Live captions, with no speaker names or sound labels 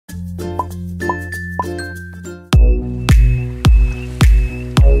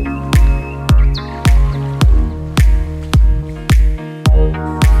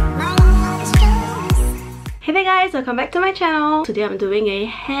welcome back to my channel. Today I'm doing a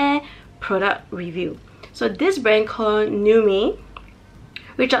hair product review. So this brand called NUME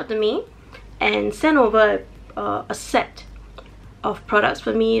reached out to me and sent over a set of products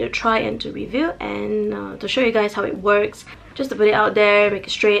for me to try and to review and to show you guys how it works. Just to put it out there, make it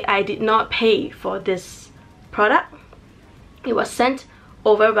straight, I did not pay for this product. It was sent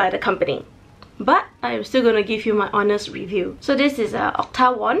over by the company, but I'm still gonna give you my honest review. So this is a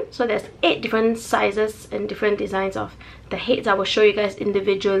Octawand. So there's 8 different sizes and different designs of the heads. I will show you guys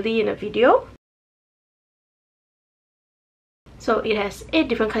individually in a video. So it has 8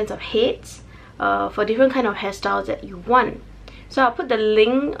 different kinds of heads for different kind of hairstyles that you want. So I'll put the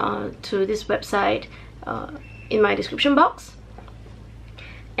link to this website in my description box,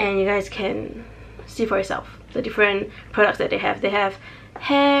 and you guys can see for yourself the different products that they have. They have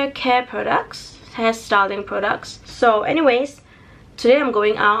hair care products, hair styling products. So anyways, today I'm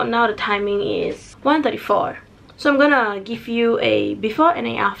going out. Now the timing is 1:34. So I'm gonna give you a before and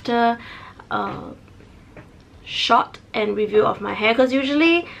a after shot and review of my hair, because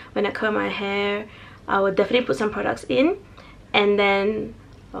usually when I curl my hair I would definitely put some products in, and then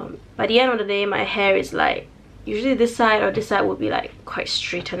by the end of the day my hair is like, usually this side or this side would be like quite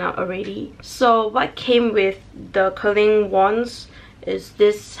straightened out already. So what came with the curling wands is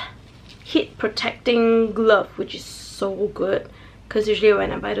this heat protecting glove, which is so good, because usually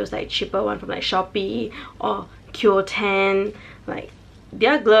when I buy those like cheaper one from like Shopee or Q10, like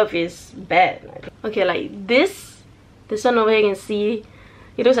their glove is bad. Okay, like this one over here, you can see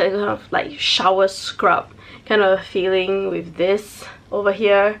it looks like a kind of like shower scrub kind of feeling. With this over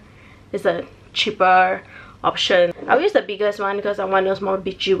here is a cheaper option. I'll use the biggest one because I want those more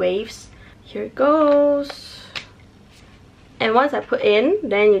beachy waves. Here it goes. And once I put in,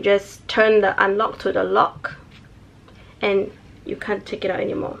 then you just turn the unlock to the lock and you can't take it out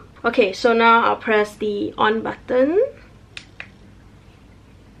anymore. Okay, so now I'll press the on button.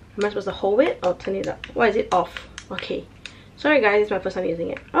 Am I supposed to hold it or turn it up? Why is it off? Okay, sorry guys, it's my first time using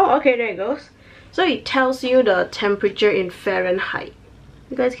it. Oh, okay, there it goes. So it tells you the temperature in Fahrenheit.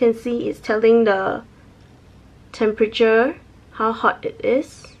 You guys can see it's telling the temperature, how hot it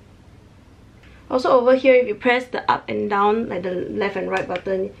is. Also over here, if you press the up and down, like the left and right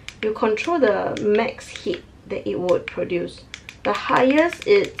button, you control the max heat that it would produce. The highest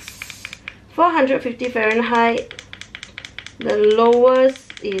is 450 Fahrenheit. The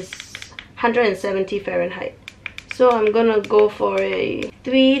lowest is 170 Fahrenheit. So I'm gonna go for a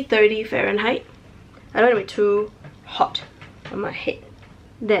 330 Fahrenheit. I don't want to be too hot on my head.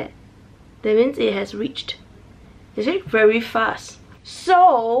 There. That means it has reached. It's really very fast.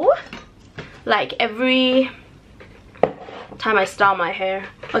 So like every time I style my hair,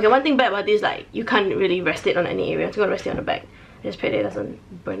 okay, one thing bad about this, like you can't really rest it on any area. It's gonna rest it on the back. Just pray that it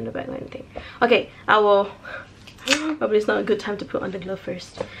doesn't burn the back or anything. Okay, I will probably it's not a good time to put on the glove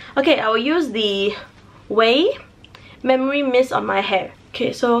first. Okay, I will use the Way Memory Mist on my hair.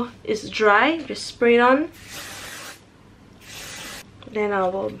 Okay, so it's dry, just spray it on. Then I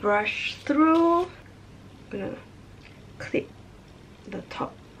will brush through. I'm gonna clip the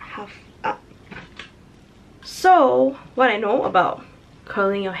top half up. So what I know about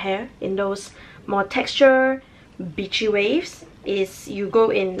curling your hair in those more texture beachy waves is you go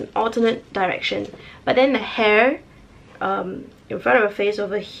in alternate direction, but then the hair in front of your face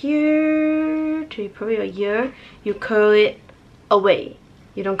over here to probably your ear, you curl it away.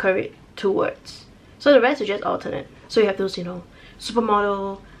 You don't curl it towards. So the rest is just alternate. So you have those, you know,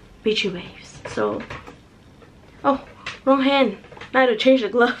 supermodel beachy waves. So, oh, wrong hand. Now I have to change the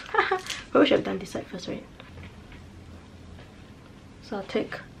glove. Probably should have done this side first, right? So I'll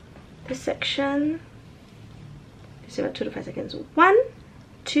take this section. Just about 2 to 5 seconds. 1,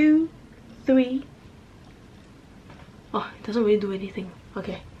 2, 3. Oh, it doesn't really do anything.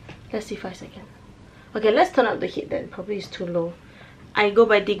 Okay, let's see 5 seconds. Okay, let's turn up the heat then. Probably it's too low. I go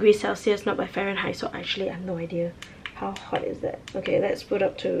by degrees Celsius, not by Fahrenheit. So actually I have no idea how hot is that. Okay, let's put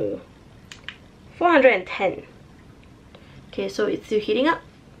up to 410. Okay, so it's still heating up.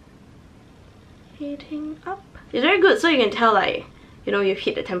 Heating up. It's very good, so you can tell, like, you know, you've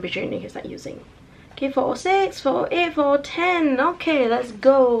hit the temperature and you can start using. Okay, 406, 408, 410. Okay, let's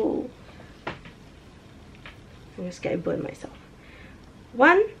go. I'm just gonna burn myself.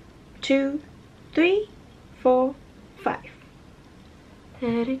 1, 2, 3, 4, 5.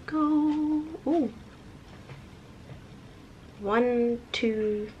 Let it go. Ooh. 1,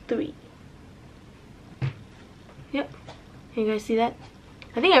 2, 3. Yep. Can you guys see that?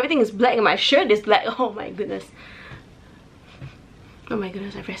 I think everything is black and my shirt is black. Oh my goodness. Oh my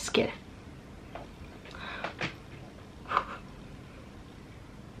goodness, I'm very scared.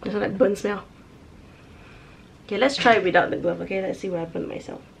 There's that burn smell. Okay, let's try it without the glove. Okay, let's see what happened to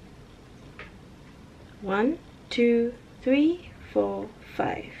myself. 1, 2, 3, 4,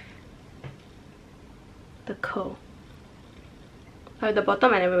 5. The curl. At the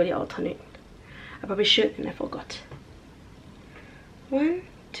bottom, I never really alternate. I probably should, and I forgot. 1,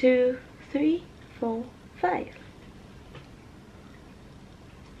 2, 3, 4, 5.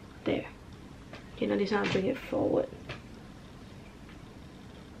 There. Okay, now this one I'll bring it forward.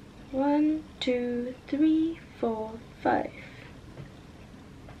 1, 2, 3, 4, 5.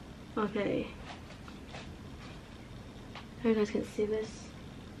 Okay. You guys can see this.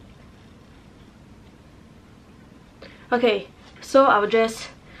 Okay, so I will just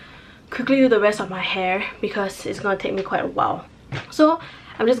quickly do the rest of my hair because it's gonna take me quite a while. So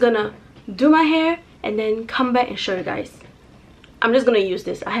I'm just gonna do my hair and then come back and show you guys. I'm just gonna use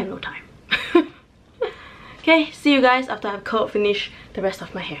this. I have no time. Okay, see you guys after I've finished the rest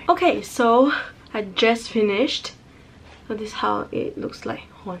of my hair. Okay, so I just finished. So this is how it looks like.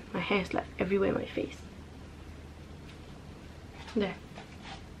 Hold on, my hair is like everywhere in my face. There.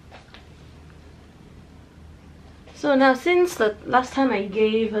 So now, since the last time I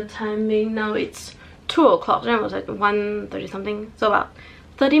gave a timing, now it's 2 o'clock. Then it was like 1:30 something. So about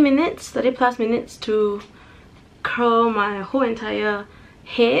 30 minutes, 30 plus minutes to curl my whole entire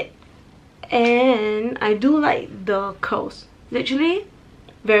head. And I do like the curls. Literally,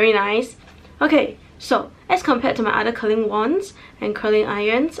 very nice. Okay, so as compared to my other curling wands and curling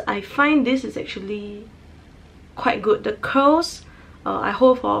irons, I find this is actually quite good. The curls, I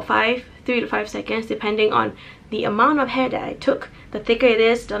hold for 3 to 5 seconds depending on the amount of hair that I took. The thicker it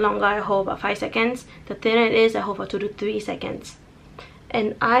is, the longer I hold, about 5 seconds. The thinner it is, I hold for 2 to 3 seconds.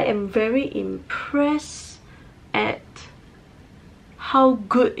 And I am very impressed at how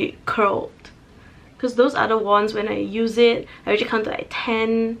good it curled. Because those other wands, when I use it, I usually count to like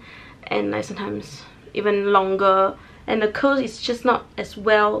 10 and like sometimes even longer. And the curls is just not as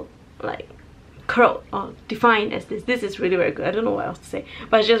well like curled or defined as this. This is really very good. I don't know what else to say,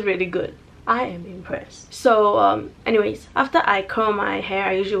 but it's just really good. I am impressed. So anyways, after I curl my hair,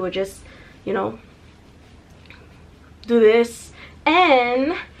 I usually will just, you know, do this,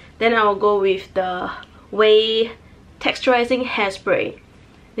 and then I will go with the Way texturizing hairspray.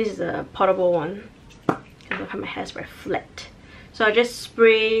 This is a portable one. I don't have my hairspray flat, so I just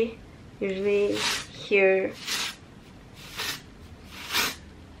spray usually here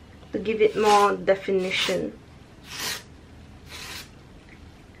to give it more definition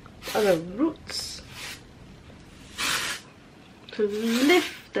on the roots, to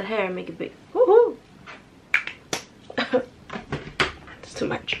lift the hair and make it big. Woohoo! That's too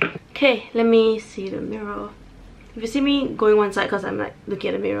much. Okay, let me see the mirror. If you see me going one side, because I'm like looking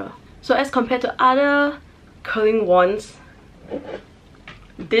at the mirror. So as compared to other curling wands,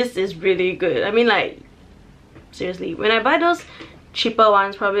 this is really good. I mean, like, seriously, when I buy those cheaper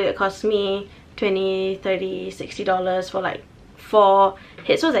ones, probably it cost me $20, $30, $60 for like 4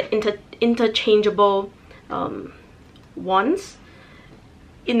 heads. So it's like interchangeable wands.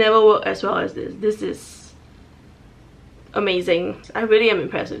 It never worked as well as this. This is amazing. I really am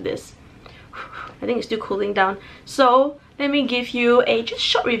impressed with this. I think it's still cooling down. So let me give you a just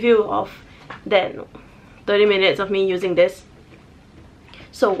short review of that 30 minutes of me using this.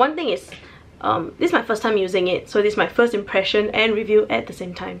 So one thing is, this is my first time using it, so this is my first impression and review at the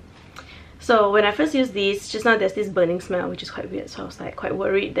same time. So when I first used these, just now there's this burning smell, which is quite weird, so I was like quite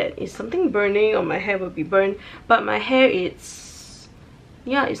worried that is something burning or my hair will be burned. But my hair, it's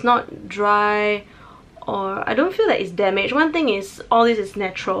not dry, or I don't feel that it's damaged. One thing is, all this is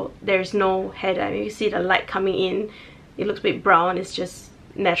natural. There's no hair dye. You see the light coming in, it looks a bit brown. It's just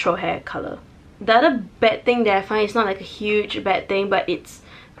natural hair color. The other bad thing that I find, is not like a huge bad thing, but it's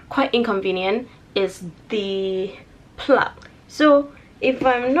quite inconvenient, is the plug. So if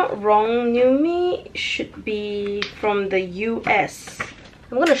I'm not wrong, NUME should be from the US.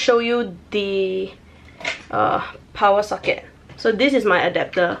 I'm gonna show you the power socket. So this is my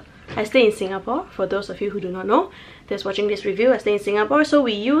adapter. I stay in Singapore, for those of you who do not know that's watching this review. I stay in Singapore, so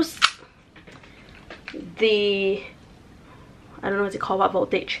we use the, I don't know what's it called, what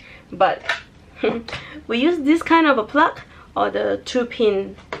voltage, but we use this kind of a plug, or the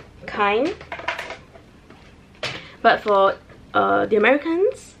 2-pin kind. But for the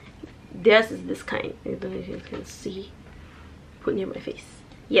Americans, theirs is this kind. I don't know if you can see. Put near my face.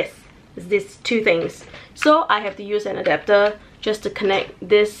 Yes, it's these 2 things. So I have to use an adapter just to connect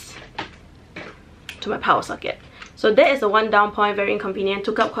this to my power socket. So that is the one down point, very inconvenient.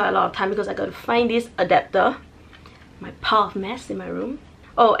 Took up quite a lot of time because I got to find this adapter. My pile of mess in my room.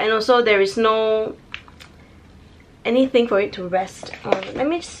 Oh, and also there is no anything for it to rest on. Let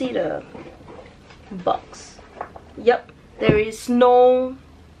me see the box. Yep, there is nothing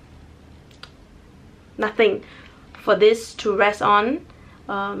for this to rest on,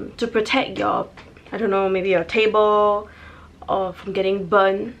 to protect your, I don't know, maybe your table or from getting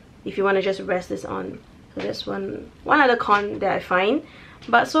burned if you want to just rest this on. So that's one other con that I find,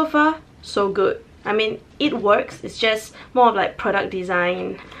 but so far so good. I mean, it works, it's just more of like product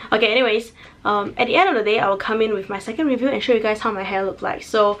design. Okay, anyways, at the end of the day, I will come in with my second review and show you guys how my hair looks like.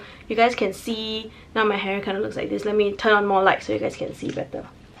 So you guys can see now my hair kind of looks like this. Let me turn on more light so you guys can see better.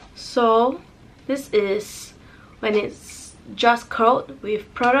 So this is when it's just curled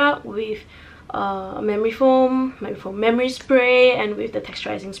with product, with memory foam, memory spray, and with the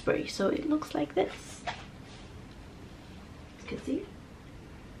texturizing spray. So it looks like this. You can see.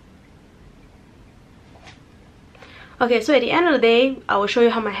 Okay, so at the end of the day, I will show you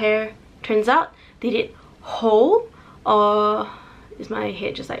how my hair turns out. Did it hold, or is my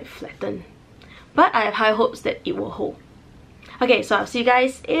hair just like flattened? But I have high hopes that it will hold. Okay, so I'll see you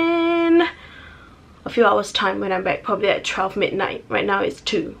guys in a few hours time when I'm back, probably at 12 midnight. Right now it's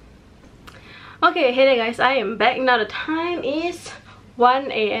 2. Okay, hey there guys, I am back. Now the time is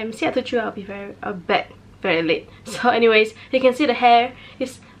 1 AM. See, I told you I'll be back very late. So anyways, you can see the hair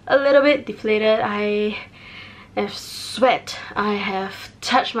is a little bit deflated. I have sweat, I have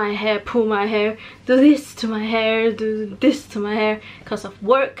touched my hair, pulled my hair, do this to my hair, do this to my hair because of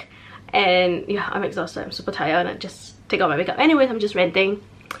work, and yeah, I'm exhausted, I'm super tired, and I just take out my makeup. Anyways, I'm just ranting.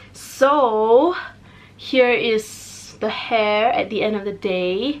 So here is the hair at the end of the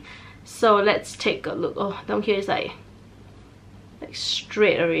day. So let's take a look. Oh, down here is like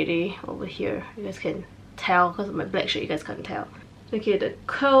straight already. Over here you guys can tell because of my black shirt, you guys can't tell. Okay, the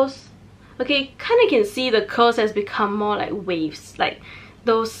curls, okay, kind of can see the curls has become more like waves, like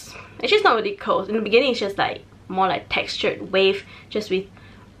those, actually it's not really curls. In the beginning it's just like more like textured wave, just with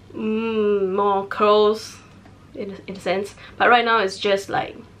more curls in a sense, but right now it's just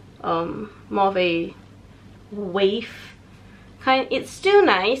like more of a wave kind. It's still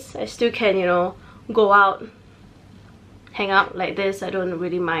nice, I still can, you know, go out, hang out like this. I don't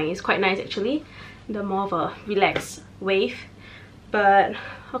really mind, it's quite nice actually, the more of a relaxed wave. But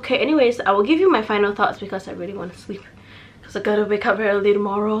okay, anyways, I will give you my final thoughts because I really want to sleep, because I gotta wake up very early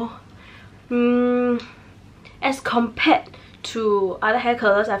tomorrow. As compared to other hair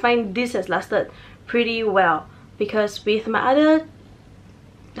colors, I find this has lasted pretty well, because with my other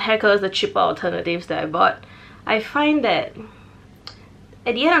hair colors, the cheaper alternatives that I bought, I find that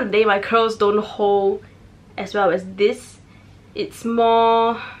at the end of the day my curls don't hold as well as this. It's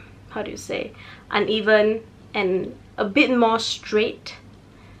more, how do you say, uneven and a bit more straight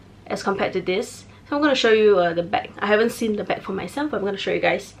as compared to this. So I'm going to show you the back. I haven't seen the back for myself, but I'm going to show you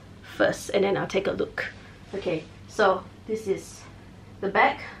guys first and then I'll take a look. Okay, so this is the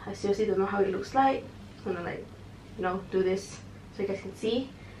back. I seriously don't know how it looks like. I'm gonna, like, you know, do this so you guys can see.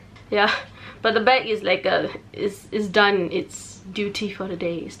 Yeah, but the back is like is done its duty for the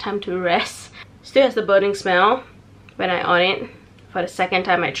day. It's time to rest. Still has the burning smell when I on it. For the second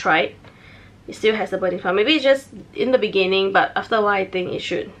time I tried, it still has the burning smell. Maybe it's just in the beginning, but after a while I think it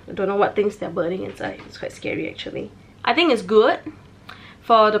should. I don't know what things they're burning inside. It's quite scary actually. I think it's good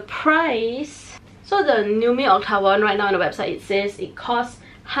for the price. So the NUME Octawand right now on the website, it says it costs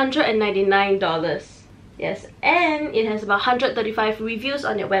 $199. Yes, and it has about 135 reviews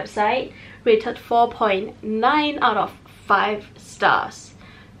on their website, rated 4.9 out of 5 stars.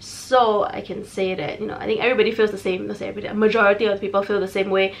 So I can say that, you know, I think everybody feels the same. Not say everybody, a majority of the people feel the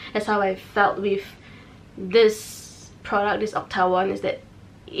same way. That's how I felt with this product, this Octawand, is that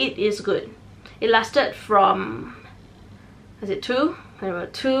it is good. It lasted from, is it 2? I don't know,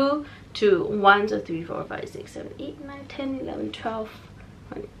 2 to 1, 2, 3, 4, 5, 6, 7, 8, 9, 10, 11, 12,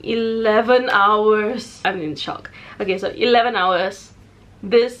 11 hours. I'm in shock. Okay, so 11 hours.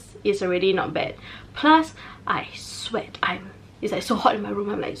 This is already not bad. Plus, I sweat. It's like so hot in my room.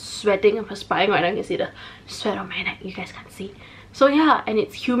 I'm like sweating. I'm perspiring right now. You can see the sweat on my neck. You guys can't see. So yeah, and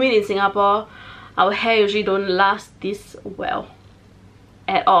it's humid in Singapore. Our hair usually don't last this well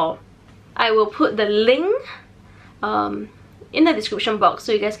at all. I will put the link in the description box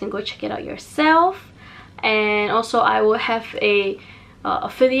so you guys can go check it out yourself. And also I will have a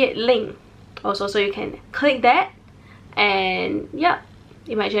affiliate link also, so you can click that and yeah,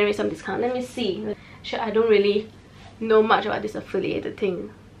 it might generate some discount. Let me see. I don't really know much about this affiliated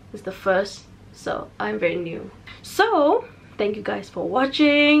thing. It's the first, so I'm very new. So thank you guys for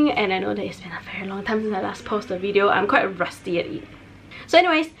watching, and I know that it's been a very long time since I last posted a video. I'm quite rusty at it. So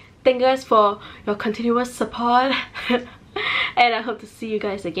anyways, thank you guys for your continuous support. And I hope to see you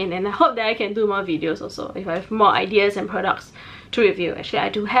guys again, and I hope that I can do more videos also if I have more ideas and products to review. Actually, I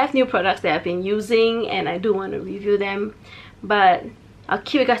do have new products that I've been using and I do want to review them, but I'll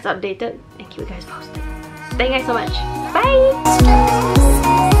keep you guys updated and keep you guys posted. Thank you guys so much. Bye!